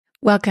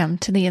Welcome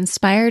to the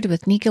Inspired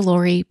with Nika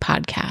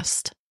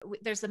podcast.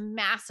 There's a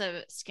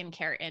massive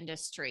skincare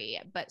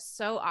industry, but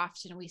so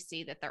often we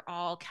see that they're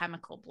all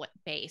chemical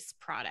based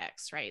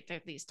products, right? They're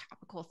these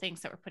topical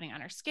things that we're putting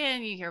on our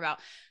skin. You hear about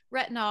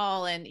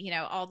retinol and,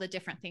 all the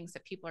different things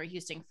that people are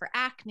using for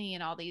acne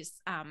and all these,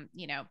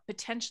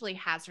 potentially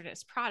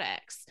hazardous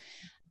products.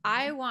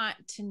 I want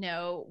to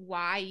know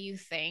why you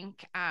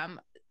think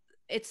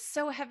it's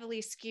so heavily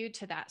skewed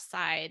to that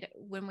side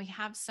when we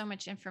have so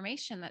much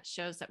information that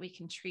shows that we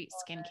can treat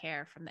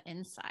skincare from the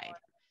inside.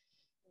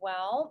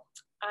 Well,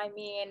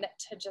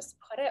 to just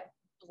put it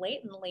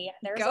blatantly,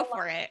 there's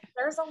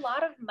a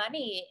lot of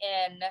money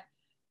in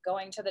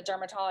going to the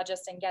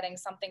dermatologist and getting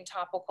something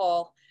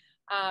topical.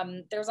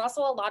 There's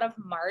also a lot of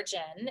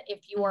margin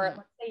if you are,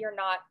 let's say you're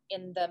not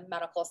in the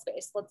medical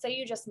space. Let's say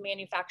you just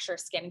manufacture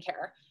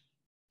skincare.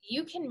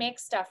 You can make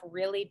stuff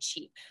really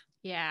cheap.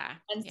 Yeah.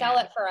 And sell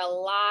it for a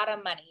lot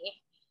of money,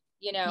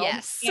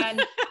 Yes.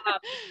 And,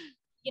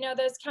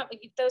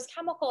 those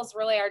chemicals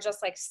really are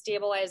just like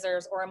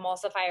stabilizers or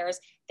emulsifiers,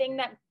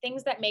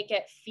 things that make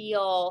it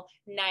feel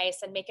nice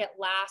and make it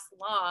last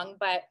long.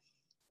 But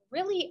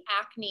really,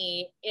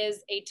 acne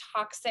is a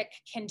toxic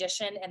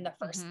condition in the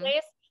first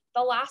place.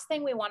 The last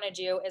thing we want to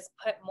do is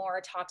put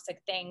more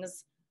toxic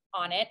things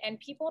on it. And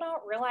people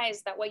don't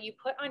realize that what you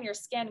put on your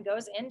skin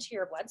goes into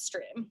your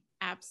bloodstream.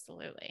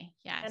 Absolutely.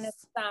 Yes. And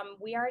it's,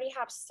 we already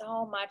have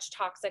so much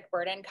toxic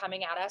burden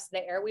coming at us.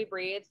 The air we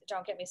breathe,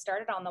 don't get me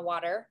started on the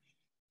water,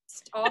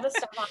 all the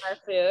stuff on our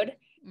food.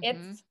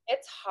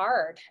 It's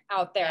hard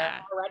out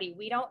there already.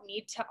 We don't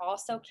need to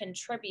also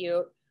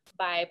contribute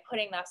by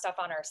putting that stuff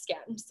on our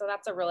skin. So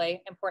that's a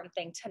really important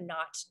thing to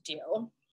not do.